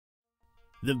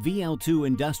The VL2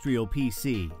 Industrial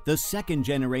PC, the second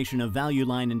generation of value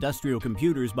line industrial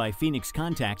computers by Phoenix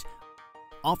Contact,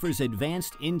 offers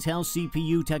advanced Intel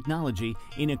CPU technology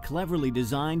in a cleverly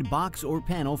designed box or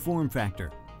panel form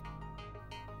factor.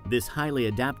 This highly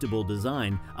adaptable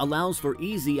design allows for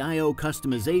easy I/O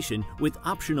customization with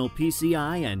optional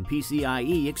PCI and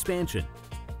PCIe expansion.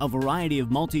 A variety of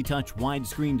multi-touch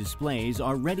widescreen displays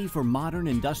are ready for modern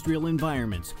industrial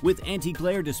environments with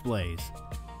anti-glare displays.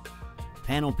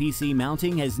 Panel PC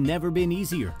mounting has never been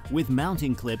easier, with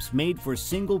mounting clips made for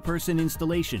single-person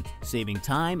installation, saving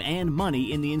time and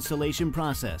money in the installation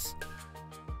process.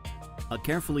 A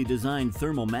carefully designed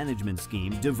thermal management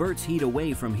scheme diverts heat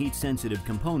away from heat-sensitive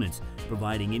components,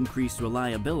 providing increased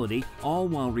reliability, all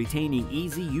while retaining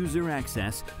easy user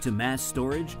access to mass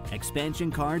storage, expansion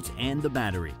cards, and the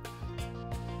battery.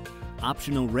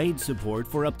 Optional RAID support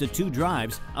for up to 2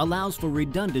 drives allows for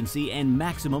redundancy and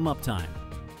maximum uptime.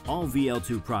 All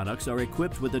VL2 products are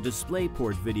equipped with a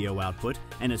DisplayPort video output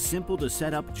and a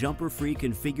simple-to-set-up jumper-free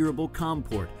configurable COM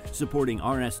port supporting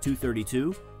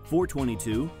RS-232,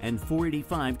 422, and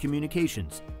 485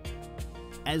 communications,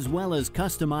 as well as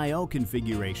custom I/O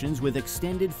configurations with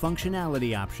extended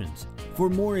functionality options. For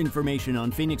more information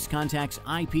on Phoenix Contact's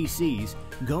IPCs,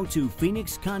 go to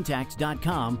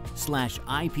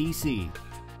phoenixcontact.com/IPC.